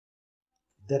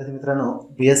विद्यार्थी मित्रांनो,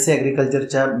 BSc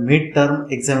ॲग्रिकल्चरच्या mid term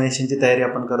एक्झामिनेशनची तयारी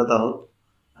आपण करत आहोत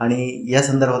आणि या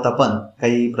संदर्भात आपण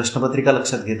काही प्रश्नपत्रिका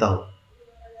लक्षात घेत आहोत.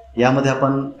 यामध्ये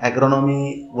आपण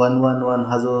ॲग्रोनॉमी 111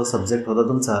 हा जो सब्जेक्ट होता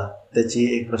तुमचा, त्याची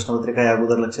एक प्रश्नपत्रिका या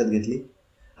अगोदर लक्षात घेतली.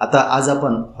 आता आज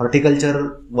आपण हॉर्टिकल्चर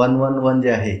 111 जे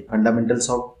आहे, फंडामेंटल्स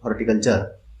ऑफ हॉर्टिकल्चर,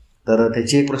 तर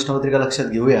त्याची एक प्रश्नपत्रिका लक्षात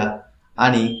घेऊया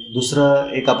आणि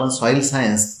दुसरं एक आपण सॉईल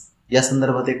सायन्स या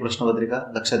संदर्भात एक प्रश्नपत्रिका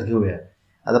लक्षात घेऊया.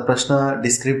 आता प्रश्न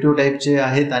डिस्क्रिप्टिव्ह टाईपचे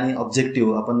आहेत आणि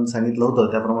ऑब्जेक्टिव्ह आपण सांगितलं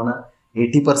होतं त्याप्रमाणे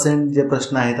 80% जे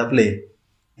प्रश्न आहेत आपले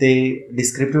ते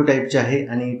डिस्क्रिप्टिव्ह टाईपचे आहे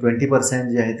आणि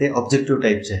 20% जे आहे ते ऑब्जेक्टिव्ह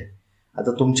टाईपचे आहे.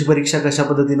 आता तुमची परीक्षा कशा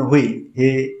पद्धतीनं होईल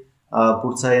हे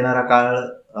पुढचा येणारा काळ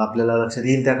आपल्याला लक्षात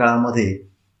येईल. त्या काळामध्ये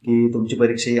की तुमची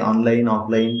परीक्षा ही ऑनलाईन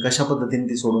ऑफलाईन कशा पद्धतीने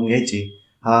ती सोडून घ्यायची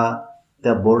हा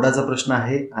त्या बोर्डाचा प्रश्न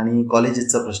आहे आणि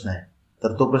कॉलेजेसचा प्रश्न आहे.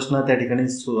 तर तो प्रश्न त्या ठिकाणी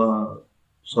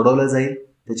सोडवला जाईल,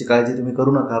 त्याची काळजी तुम्ही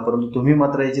करू नका. परंतु तुम्ही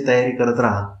मात्र याची तयारी करत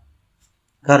राहा,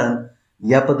 कारण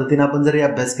या पद्धतीने आपण जरी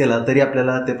अभ्यास केला तरी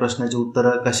आपल्याला ते प्रश्नाची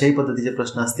उत्तरं कशाही पद्धतीचे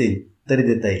प्रश्न असतील तरी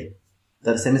देता येईल.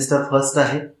 तर सेमिस्टर फर्स्ट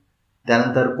आहे,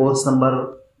 त्यानंतर कोर्स नंबर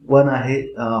 1 आहे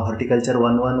हॉर्टिकल्चर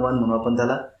 111 म्हणून आपण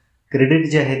त्याला. क्रेडिट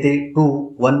जे आहे ते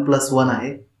 2 1+1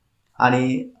 आहे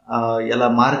आणि याला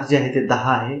मार्क जे आहे ते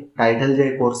 10 आहे. टायटल जे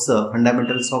आहे कोर्सचं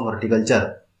फंडामेंटल्स ऑफ हॉर्टिकल्चर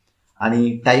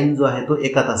आणि टाइम जो आहे तो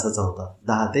 1 तासाचा होता,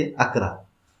 10 ते 11.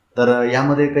 तर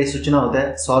यामध्ये काही सूचना होत्या.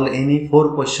 Solve any 4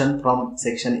 question from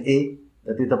section A.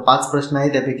 तर तिथं 5 प्रश्न आहे,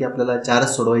 त्यापैकी आपल्याला 4च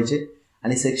सोडवायचे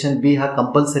आणि सेक्शन बी हा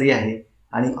कंपल्सरी आहे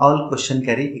आणि all question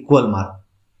carry equal mark.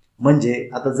 म्हणजे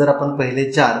आता जर आपण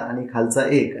पहिले 4 आणि खालचा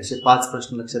 1 असे 5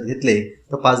 प्रश्न लक्षात घेतले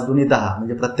तर 5 दुनी 10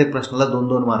 म्हणजे प्रत्येक प्रश्नाला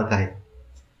 2-2 मार्क आहे.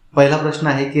 पहिला प्रश्न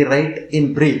आहे की right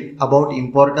in brief about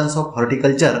importance of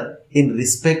horticulture in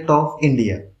respect of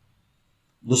India.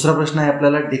 दुसरा प्रश्न आहे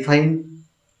आपल्याला define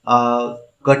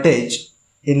cottage,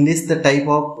 enlist the type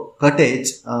of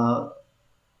cottage,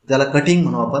 ज्याला कटिंग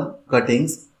म्हणू आपण,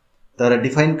 कटिंग्स. तर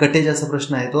डिफाईन कटेज असा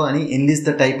प्रश्न आहे तो आणि enlist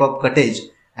the type of cottage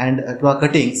and किंवा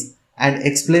cuttings and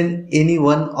explain any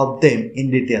one of them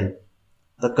in detail.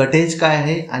 तर कटेज काय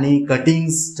आहे आणि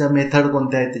कटिंग्सच्या मेथड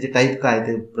कोणत्या आहेत, त्याचे टाईप काय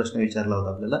ते प्रश्न विचारला होता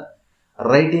आपल्याला.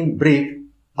 Right in brief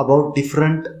about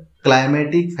different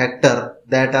climatic factor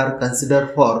that R consider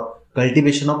for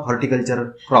cultivation of horticulture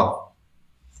crop.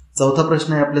 चौथा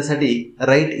प्रश्न आहे आपल्यासाठी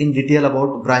right in detail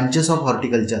about branches of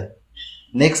horticulture.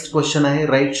 Next question आहे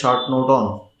राईट शॉर्ट नोट ऑन.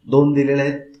 2 दिलेले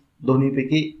आहेत,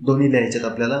 दोन्हीपैकी दोन्ही लिहायचे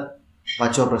आपल्याला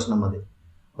 5व्या प्रश्नामध्ये.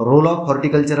 Role of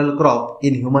horticultural crop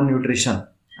in human nutrition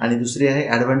आणि दुसरी आहे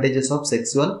ॲडव्हान्टेजेस ऑफ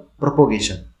सेक्शुअल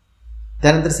प्रोपोगेशन.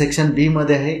 त्यानंतर सेक्शन बी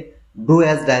मध्ये आहे डू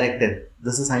ॲज डायरेक्टेड,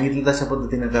 जसं सांगितलं तशा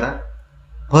पद्धतीने करा.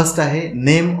 फर्स्ट आहे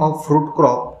name of fruit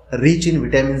crop rich in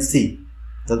vitamin C.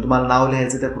 तर तुम्हाला नाव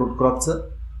लिहायचं त्या फ्रूट क्रॉपचं.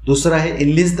 दुसरं आहे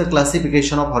enlist the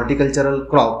classification of horticultural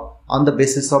crop on the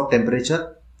basis of temperature.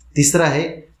 तिसरं आहे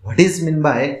व्हॉट इज मीन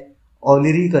बाय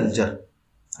ऑलिरिकल्चर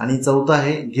आणि चौथं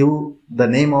आहे give the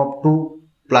name of 2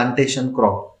 plantation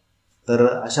crop. तर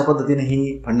अशा पद्धतीने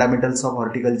ही फंडामेंटल्स ऑफ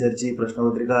हॉर्टिकल्चरची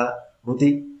प्रश्नपत्रिका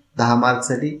होती 10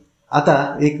 मार्कसाठी.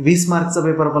 आता एक 20 मार्कचा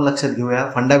पेपर आपण लक्षात घेऊया,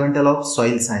 fundamental of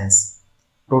soil science.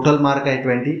 Total mark आहे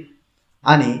 20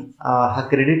 आणि हा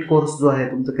क्रेडिट कोर्स जो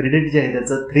आहे तुमचं, क्रेडिट जे आहे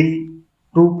त्याचं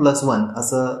 3+2+1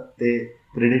 असं ते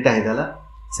क्रेडिट आहे त्याला.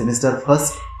 सेमिस्टर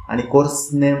फर्स्ट आणि कोर्स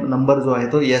नंबर जो आहे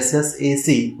तो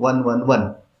SSAC 111.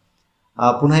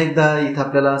 पुन्हा एकदा इथं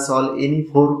आपल्याला सॉल्व एनी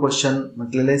 4 क्वेश्चन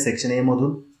म्हटलेले आहे सेक्शन ए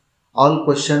मधून. All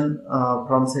question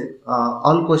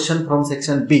from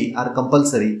section B R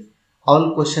compulsory. All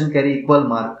question carry equal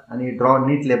mark आणि ड्रॉ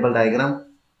नीट लेबल डायग्राम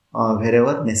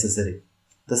व्हेरेवर नेसेसरी.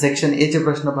 तर सेक्शन ए चे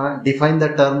प्रश्न पहा. Define the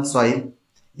term soil,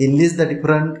 enlist the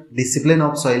different discipline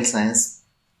of soil science.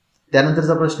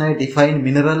 त्यानंतरचा प्रश्न आहे define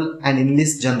mineral and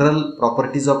enlist general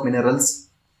properties of minerals.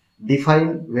 Define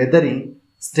weathering,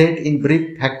 state in brief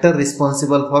factor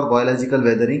responsible for biological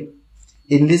weathering.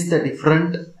 Enlist the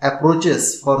different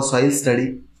approaches for soil study.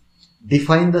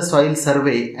 Define the soil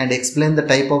survey and explain the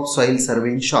type of soil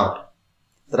survey in short.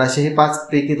 तर असे हे 5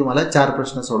 पैकी तुम्हाला 4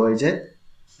 प्रश्न सोडवायचे आहेत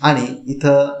आणि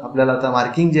इथं आपल्याला आता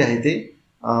मार्किंग जे आहे ते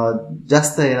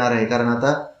जास्त येणार आहे, कारण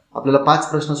आता आपल्याला 5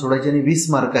 प्रश्न सोडायचे आणि 20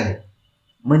 मार्क आहे.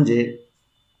 म्हणजे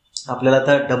आपल्याला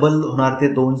आता डबल होणार, ते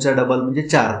 2च्या डबल म्हणजे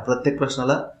 4. प्रत्येक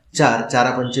प्रश्नाला 4,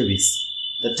 4×5 20.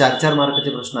 तर 4-4 मार्काचे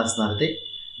प्रश्न असणार ते.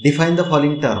 Define the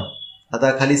following term.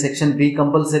 आता खाली सेक्शन बी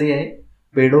कंपल्सरी आहे.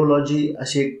 पेडोलॉजी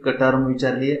अशी एक टर्म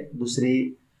विचारली आहे. दुसरी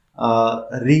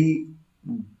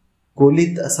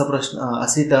रिगोलित असा प्रश्न,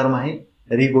 अशी टर्म आहे,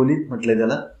 रिगोलित म्हटलं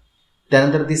त्याला.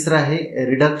 त्यानंतर तिसरं आहे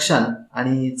रिडक्शन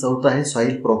आणि चौथं आहे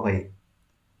सॉईल प्रोफाईल.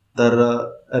 तर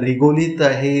रिगोलित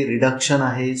आहे, रिडक्शन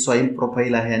आहे, सॉईल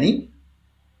प्रोफाईल आहे आणि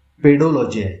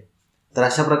पेडोलॉजी आहे. तर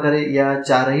अशा प्रकारे या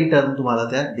 4ही टर्म तुम्हाला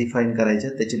त्या डिफाईन करायच्या,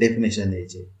 त्याची डेफिनेशन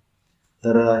द्यायची.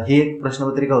 तर ही एक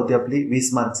प्रश्नपत्रिका होती आपली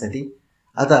 20 मार्कसाठी.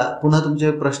 आता पुन्हा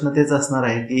तुमचे प्रश्न तेच असणार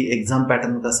आहे की एक्झाम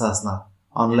पॅटर्न कसा असणार,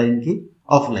 ऑनलाईन की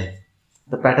ऑफलाईन.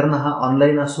 तर पॅटर्न हा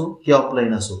ऑनलाईन असो की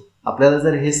ऑफलाईन असो, आपल्याला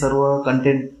जर हे सर्व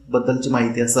कंटेंट बद्दलची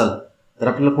माहिती असेल तर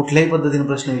आपल्याला कुठल्याही पद्धतीने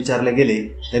प्रश्न विचारले गेले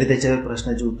तरी त्याच्या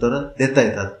प्रश्नाची उत्तरं देता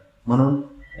येतात. म्हणून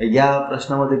या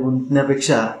प्रश्नामध्ये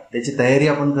गुंतण्यापेक्षा त्याची तयारी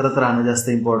आपण करत राहणं जास्त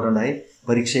इम्पॉर्टंट आहे.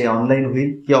 परीक्षा ऑनलाईन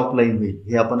होईल की ऑफलाईन होईल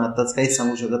हे आपण आताच काहीच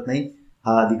सांगू शकत नाही.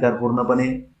 हा अधिकार पूर्णपणे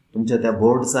तुमच्या त्या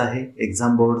बोर्डचा आहे,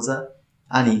 एक्झाम बोर्डचा,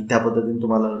 आणि त्या पद्धतीने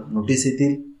तुम्हाला नोटीस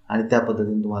येतील आणि त्या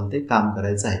पद्धतीने तुम्हाला ते काम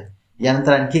करायचं आहे.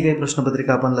 यानंतर आणखी काही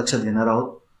प्रश्नपत्रिका आपण लक्षात घेणार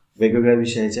आहोत वेगवेगळ्या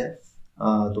विषयाच्या.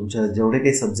 तुमच्या जेवढे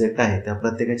काही सब्जेक्ट आहे त्या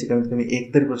प्रत्येकाची कमीत कमी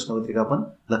एक तरी प्रश्नपत्रिका आपण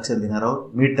लक्षात घेणार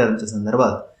आहोत मिड टर्मच्या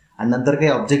संदर्भात. आणि नंतर काही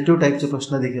ऑब्जेक्टिव्ह टाईपचे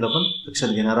प्रश्न देखील आपण लक्षात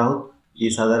घेणार आहोत की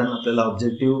साधारण आपल्याला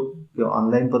ऑब्जेक्टिव्ह किंवा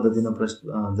ऑनलाईन पद्धतीनं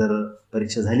प्रश्न जर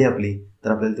परीक्षा झाली आपली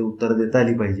तर आपल्याला ते उत्तर देता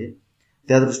आली पाहिजे.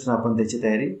 त्या दृष्टीने आपण त्याची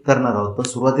तयारी करणार आहोत. पण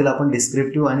सुरुवातीला आपण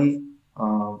डिस्क्रिप्टिव्ह आणि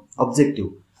ऑब्जेक्टिव्ह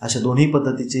अशा दोन्ही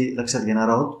पद्धतीची लक्षात घेणार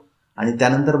आहोत आणि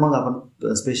त्यानंतर मग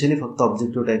आपण स्पेशली फक्त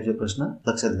ऑब्जेक्टिव्ह टाईपचे प्रश्न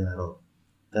लक्षात घेणार आहोत.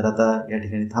 तर आता या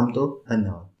ठिकाणी थांबतो.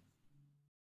 धन्यवाद.